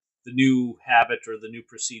becomes the new habit or the new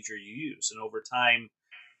procedure you use. And over time,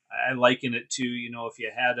 I liken it to, if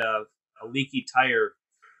you had a leaky tire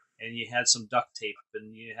and you had some duct tape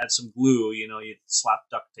and you had some glue, you'd slap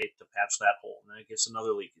duct tape to patch that hole. And then it gets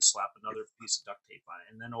another leak, you slap another piece of duct tape on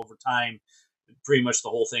it. And then over time, pretty much the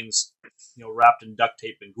whole thing's, wrapped in duct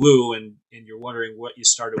tape and glue, and you're wondering what you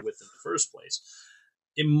started with in the first place.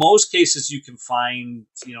 In most cases, you can find,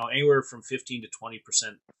 anywhere from 15 to 20%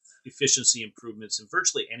 efficiency improvements in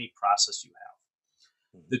virtually any process you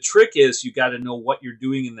have. The trick is you got to know what you're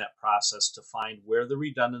doing in that process to find where the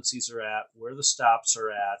redundancies are at, where the stops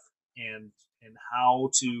are at, and how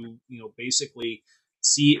to basically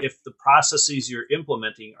see if the processes you're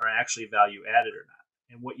implementing are actually value added or not.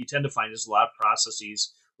 And what you tend to find is a lot of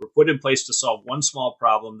processes were put in place to solve one small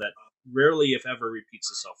problem that rarely, if ever,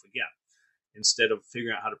 repeats itself again, instead of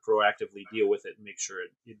figuring out how to proactively deal with it and make sure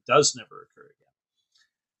it does never occur again.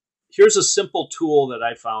 Here's a simple tool that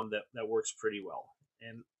I found that works pretty well.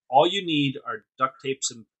 And all you need are duct tapes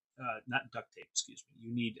and not duct tape, excuse me.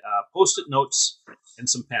 You need Post-it notes and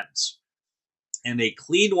some pens and a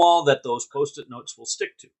clean wall that those Post-it notes will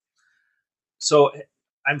stick to. So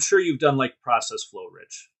I'm sure you've done like process flow,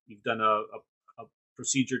 Rich. You've done a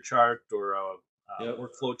procedure chart or a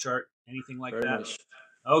workflow chart, anything like Very that? Much.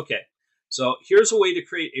 Okay. So here's a way to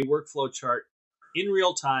create a workflow chart in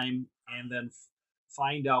real time and then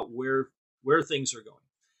find out where things are going.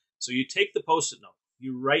 So you take the Post-it note,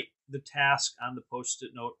 you write the task on the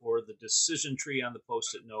Post-it note or the decision tree on the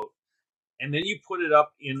Post-it note, and then you put it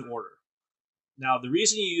up in order. Now, the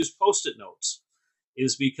reason you use Post-it notes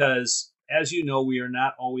is because, as you know, we are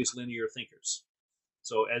not always linear thinkers.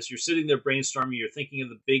 So as you're sitting there brainstorming, you're thinking of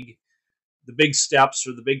the big steps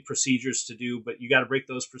or the big procedures to do, but you got to break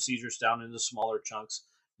those procedures down into smaller chunks.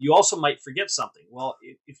 You also might forget something. Well,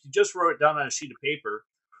 if you just wrote it down on a sheet of paper,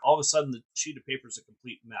 all of a sudden the sheet of paper is a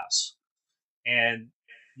complete mess. And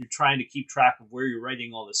you're trying to keep track of where you're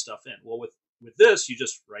writing all this stuff in. Well, with this, you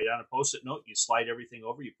just write on a Post-it note, you slide everything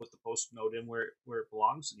over, you put the Post-it note in where it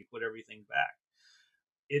belongs, and you put everything back.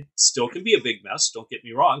 It still can be a big mess, don't get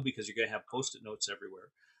me wrong, because you're going to have Post-it notes everywhere.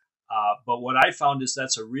 But what I found is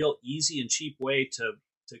that's a real easy and cheap way to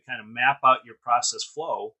to kind of map out your process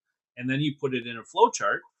flow, and then you put it in a flow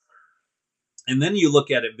chart, and then you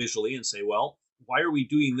look at it visually and say, well, why are we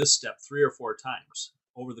doing this step 3 or 4 times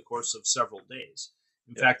over the course of several days?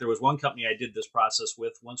 In fact, there was one company I did this process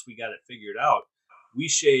with. Once we got it figured out, we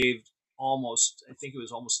shaved I think it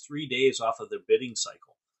was almost 3 days off of their bidding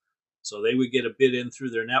cycle. So they would get a bid in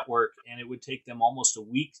through their network, and it would take them almost a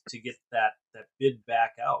week to get that bid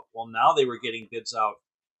back out. Well, now they were getting bids out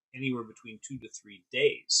anywhere between 2 to 3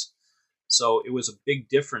 days. So it was a big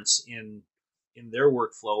difference in their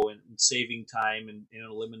workflow and saving time and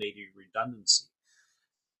eliminating redundancy.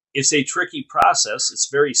 It's a tricky process. It's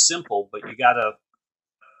very simple, but you gotta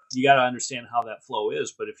understand how that flow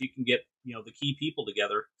is. But if you can get the key people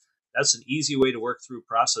together, that's an easy way to work through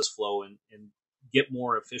process flow and get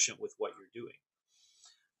more efficient with what you're doing.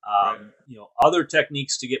 Other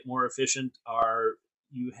techniques to get more efficient are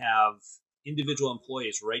you have individual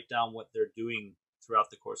employees write down what they're doing throughout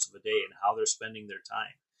the course of a day and how they're spending their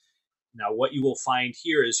time. Now, what you will find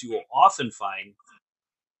here is you will often find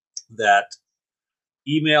that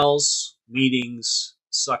emails, meetings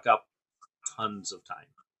suck up tons of time.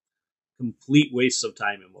 Complete wastes of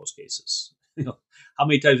time in most cases. How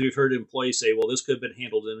many times we've heard employees say, well, this could have been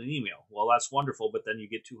handled in an email. Well, that's wonderful, but then you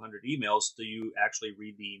get 200 emails. Do you actually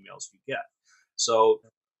read the emails you get? So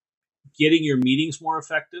getting your meetings more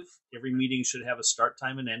effective, every meeting should have a start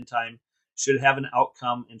time and end time, should have an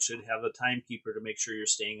outcome, and should have a timekeeper to make sure you're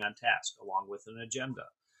staying on task, along with an agenda.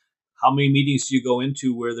 How many meetings do you go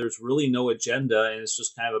into where there's really no agenda and it's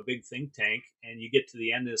just kind of a big think tank, and you get to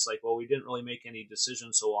the end and it's like, well, we didn't really make any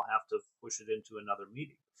decisions, so I'll have to push it into another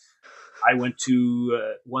meeting. I went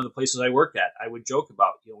to one of the places I worked at. I would joke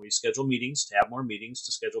about, we schedule meetings to have more meetings,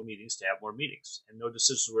 to schedule meetings to have more meetings. And no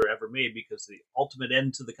decisions were ever made because the ultimate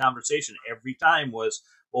end to the conversation every time was,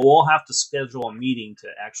 well, we'll have to schedule a meeting to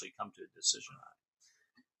actually come to a decision on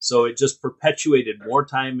it. So it just perpetuated more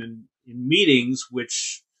time in meetings,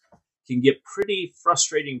 which can get pretty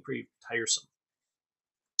frustrating, pretty tiresome.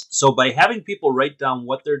 So by having people write down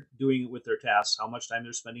what they're doing with their tasks, how much time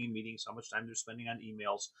they're spending in meetings, how much time they're spending on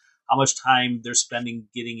emails, how much time they're spending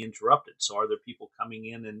getting interrupted. So are there people coming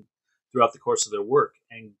in and throughout the course of their work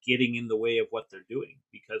and getting in the way of what they're doing?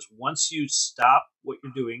 Because once you stop what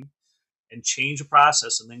you're doing and change a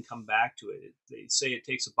process and then come back to it, they say it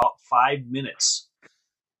takes about 5 minutes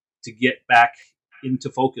to get back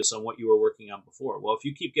into focus on what you were working on before. Well, if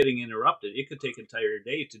you keep getting interrupted, it could take an entire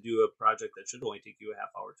day to do a project that should only take you a half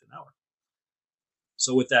hour to an hour.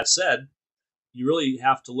 So with that said, you really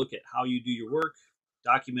have to look at how you do your work,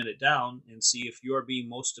 document it down, and see if you are being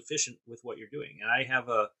most efficient with what you're doing. And I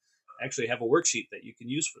actually have a worksheet that you can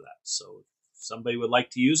use for that. So if somebody would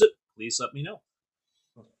like to use it, please let me know.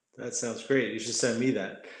 That sounds great. You should send me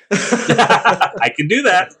that. I can do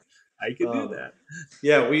that. Do that.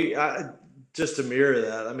 Yeah, just to mirror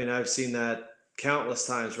that, I mean, I've seen that countless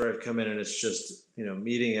times where I've come in and it's just,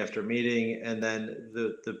 meeting after meeting. And then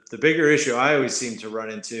the bigger issue I always seem to run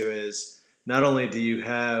into is not only do you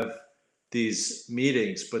have these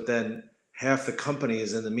meetings, but then half the company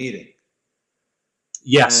is in the meeting.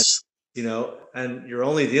 Yes. And you're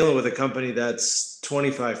only dealing with a company that's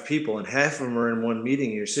 25 people and half of them are in one meeting.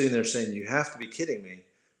 And you're sitting there saying, you have to be kidding me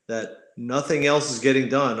that nothing else is getting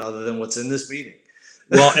done other than what's in this meeting.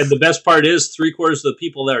 Well, and the best part is 3/4 of the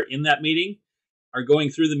people that are in that meeting are going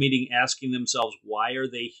through the meeting asking themselves, why are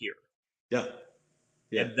they here? Yeah.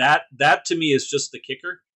 And that to me is just the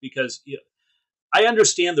kicker, because I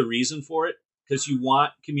understand the reason for it, because you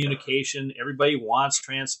want communication. Everybody wants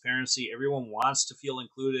transparency. Everyone wants to feel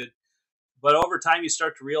included. But over time, you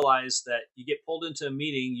start to realize that you get pulled into a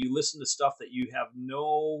meeting, you listen to stuff that you have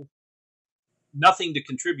nothing to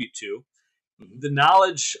contribute to. The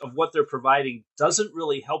knowledge of what they're providing doesn't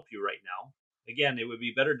really help you right now. Again, it would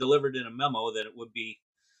be better delivered in a memo than it would be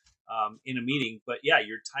in a meeting. But yeah,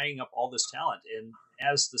 you're tying up all this talent. And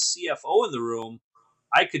as the CFO in the room,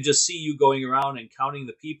 I could just see you going around and counting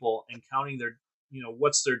the people and counting their,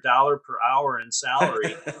 what's their dollar per hour in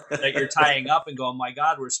salary that you're tying up and going, my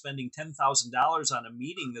God, we're spending $10,000 on a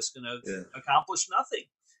meeting that's going to accomplish nothing.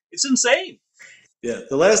 It's insane. Yeah,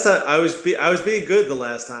 the last time I was being good. The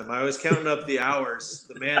last time I was counting up the hours,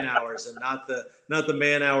 the man hours, and not the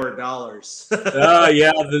man hour dollars.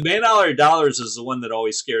 Yeah, the man hour dollars is the one that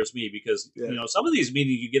always scares me, because some of these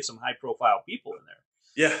meetings you get some high profile people in there.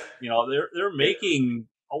 Yeah, they're making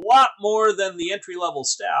a lot more than the entry level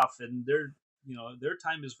staff, and their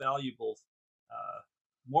time is valuable,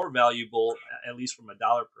 more valuable, at least from a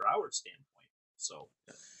dollar per hour standpoint. So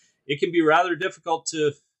it can be rather difficult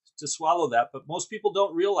to swallow that, but most people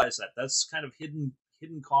don't realize that. That's kind of hidden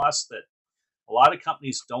costs that a lot of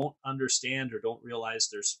companies don't understand or don't realize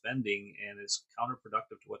they're spending, and it's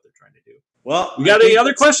counterproductive to what they're trying to do. Well, You got any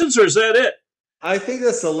other questions, or is that it? I think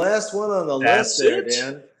that's the last one on the list That's there, it.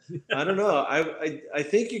 Dan. I don't know. I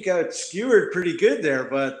think you got skewered pretty good there,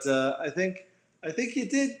 but I think you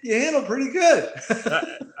handled pretty good.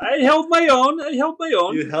 I held my own. You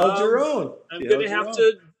held your own. I'm going to have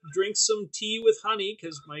to drink some tea with honey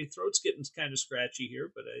because my throat's getting kind of scratchy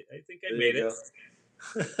here, but I think I made it.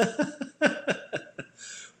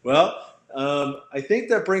 Well, I think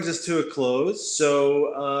that brings us to a close.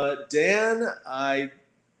 So, Dan, I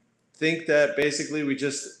think that basically we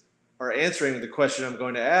just are answering the question I'm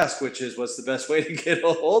going to ask, which is what's the best way to get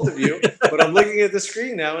a hold of you? But I'm looking at the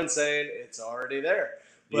screen now and saying it's already there.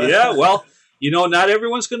 But, yeah, well, not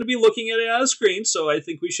everyone's going to be looking at it on a screen, so I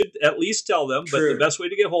think we should at least tell them. True. But the best way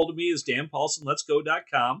to get a hold of me is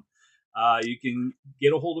danpaulsonletsgo.com. You can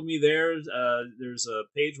get a hold of me there. There's a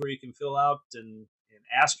page where you can fill out and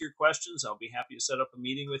ask your questions. I'll be happy to set up a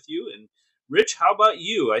meeting with you. And Rich, how about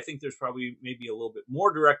you? I think there's probably maybe a little bit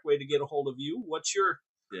more direct way to get a hold of you. What's your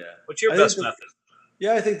best method?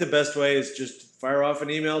 Yeah, I think the best way is just fire off an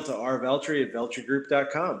email to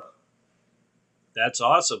rveltri@veltrigroup.com. That's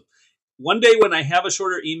awesome. One day when I have a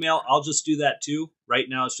shorter email, I'll just do that too. Right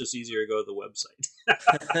now, it's just easier to go to the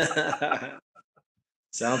website.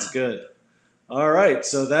 Sounds good. All right,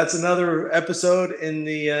 so that's another episode in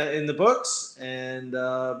the books, and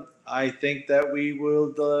I think that we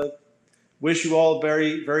will wish you all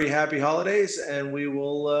very, very happy holidays, and we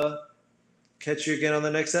will catch you again on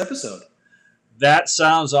the next episode. That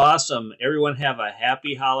sounds awesome. Everyone have a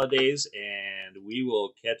happy holidays, and we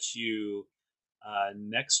will catch you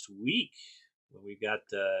next week when we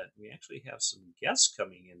actually have some guests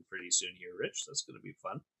coming in pretty soon here, Rich. That's going to be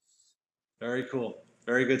fun. Very cool.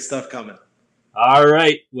 Very good stuff coming. All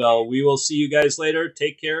right. Well, we will see you guys later.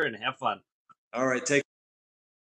 Take care and have fun. All right. Take